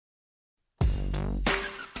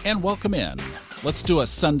And welcome in. Let's do a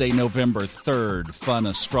Sunday, November 3rd Fun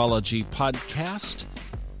Astrology podcast.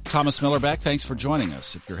 Thomas Miller back. Thanks for joining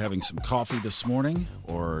us. If you're having some coffee this morning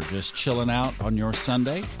or just chilling out on your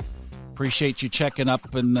Sunday, appreciate you checking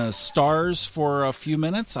up in the stars for a few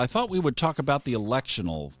minutes. I thought we would talk about the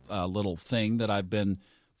electional little thing that I've been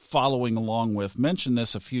following along with. Mentioned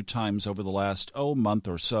this a few times over the last, month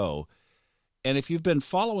or so. And if you've been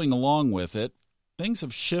following along with it, things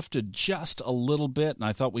have shifted just a little bit, and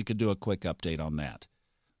I thought we could do a quick update on that.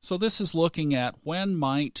 So this is looking at when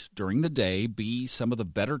might, during the day, be some of the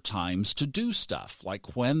better times to do stuff,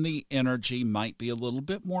 like when the energy might be a little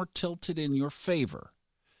bit more tilted in your favor.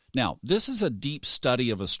 Now, this is a deep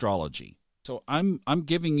study of astrology. So I'm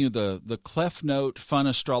giving you the Clef Note Fun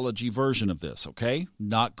Astrology version of this, okay?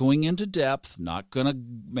 Not going into depth, not going to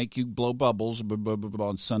make you blow bubbles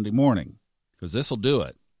on Sunday morning, because this will do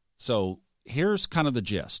it. So here's kind of the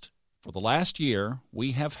gist. For the last year,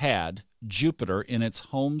 we have had Jupiter in its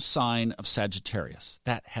home sign of Sagittarius.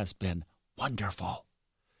 That has been wonderful.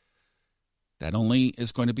 That only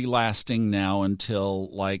is going to be lasting now until,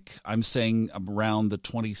 I'm saying around the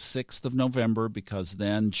 26th of November, because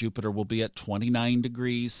then Jupiter will be at 29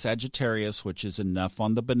 degrees Sagittarius, which is enough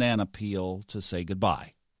on the banana peel to say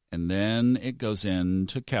goodbye. And then it goes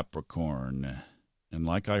into Capricorn. And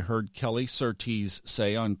like I heard Kelly Surtees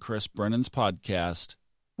say on Chris Brennan's podcast,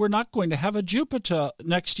 we're not going to have a Jupiter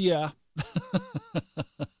next year.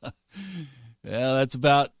 Yeah, that's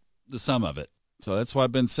about the sum of it. So that's why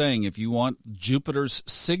I've been saying, if you want Jupiter's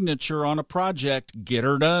signature on a project, get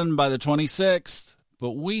her done by the 26th.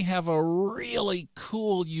 But we have a really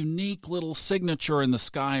cool, unique little signature in the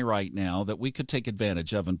sky right now that we could take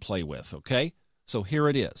advantage of and play with, okay? So here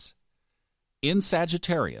it is. In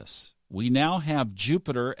Sagittarius, we now have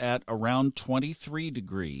Jupiter at around 23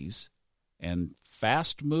 degrees, and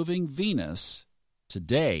fast-moving Venus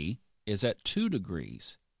today is at 2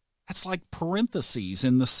 degrees. That's like parentheses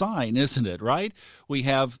in the sign, isn't it, right? We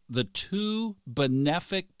have the two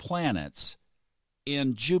benefic planets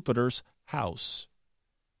in Jupiter's house.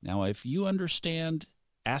 Now, if you understand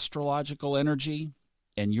astrological energy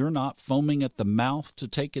and you're not foaming at the mouth to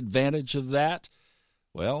take advantage of that,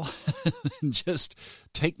 well, just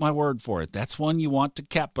take my word for it. That's one you want to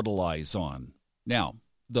capitalize on. Now,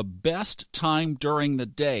 the best time during the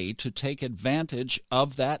day to take advantage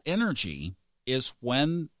of that energy is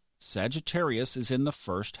when Sagittarius is in the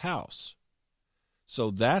first house.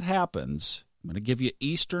 So that happens. I'm going to give you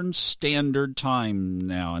Eastern Standard Time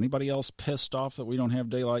now. Anybody else pissed off that we don't have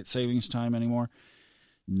daylight savings time anymore?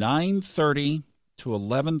 9:30 to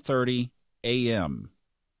 11:30 a.m.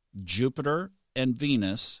 Jupiter and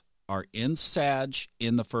Venus are in Sag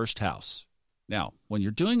in the first house. Now, when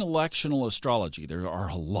you're doing electional astrology, there are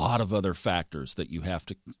a lot of other factors that you have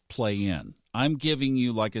to play in. I'm giving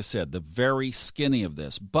you, like I said, the very skinny of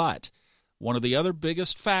this. But one of the other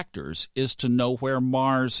biggest factors is to know where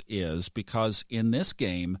Mars is, because in this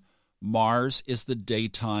game, Mars is the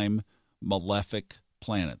daytime malefic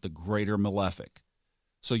planet, the greater malefic.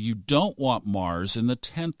 So you don't want Mars in the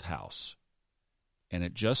 10th house. And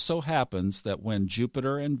it just so happens that when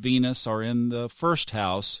Jupiter and Venus are in the first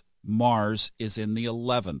house, Mars is in the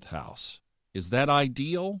 11th house. Is that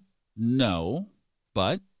ideal? No.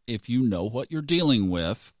 But if you know what you're dealing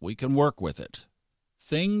with, we can work with it.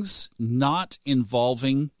 Things not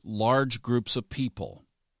involving large groups of people.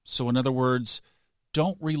 So in other words,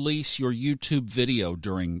 don't release your YouTube video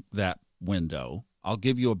during that window. I'll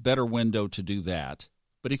give you a better window to do that.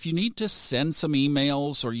 But if you need to send some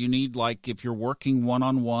emails, or you need, if you're working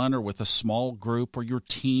one-on-one or with a small group or your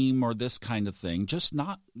team or this kind of thing, just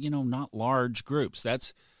not large groups.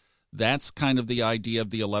 That's kind of the idea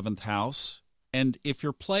of the 11th house. And if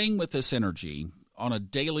you're playing with this energy on a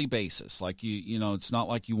daily basis, it's not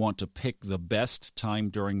like you want to pick the best time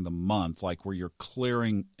during the month, where you're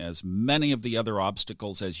clearing as many of the other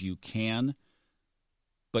obstacles as you can.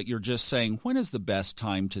 But you're just saying, when is the best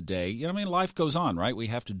time today? Life goes on, right? We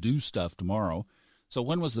have to do stuff tomorrow. So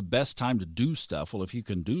when was the best time to do stuff? Well, if you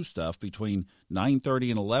can do stuff between 9:30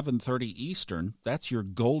 and 11:30 Eastern, that's your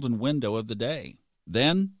golden window of the day.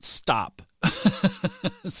 Then stop.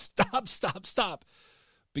 Stop.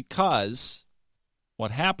 Because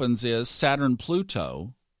what happens is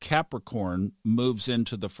Saturn-Pluto, Capricorn, moves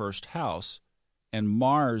into the first house, and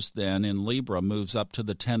Mars then in Libra moves up to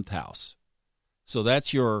the 10th house. So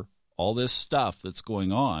that's all this stuff that's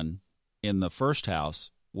going on in the first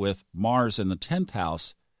house with Mars in the 10th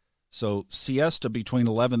house. So siesta between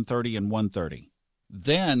 11:30 and 1:30.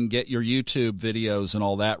 Then get your YouTube videos and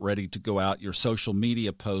all that ready to go out, your social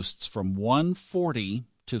media posts from 1:40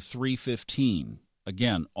 to 3:15.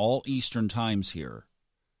 Again, all Eastern times here.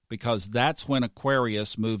 because that's when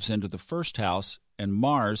Aquarius moves into the first house and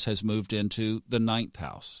Mars has moved into the 9th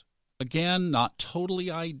house. Again, not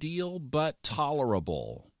totally ideal, but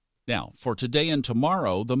tolerable. Now, for today and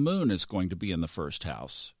tomorrow, the moon is going to be in the first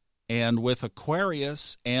house. And with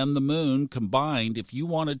Aquarius and the moon combined, if you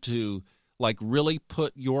wanted to really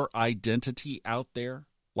put your identity out there,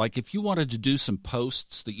 like if you wanted to do some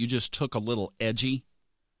posts that you just took a little edgy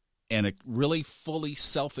and it really fully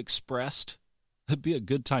self-expressed, it'd be a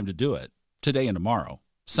good time to do it today and tomorrow.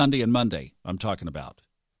 Sunday and Monday, I'm talking about.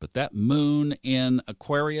 But that moon in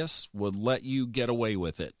Aquarius would let you get away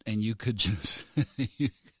with it. And you could just,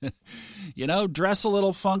 dress a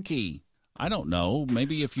little funky. I don't know.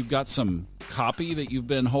 Maybe if you've got some copy that you've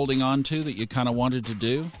been holding on to that you kind of wanted to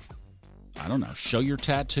do. I don't know. Show your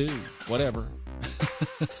tattoo. Whatever.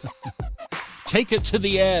 Take it to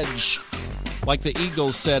the edge. Like the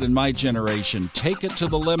Eagles said in my generation, take it to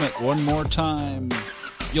the limit one more time.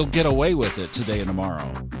 You'll get away with it today and tomorrow.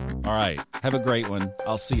 All right. Have a great one.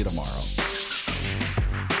 I'll see you tomorrow.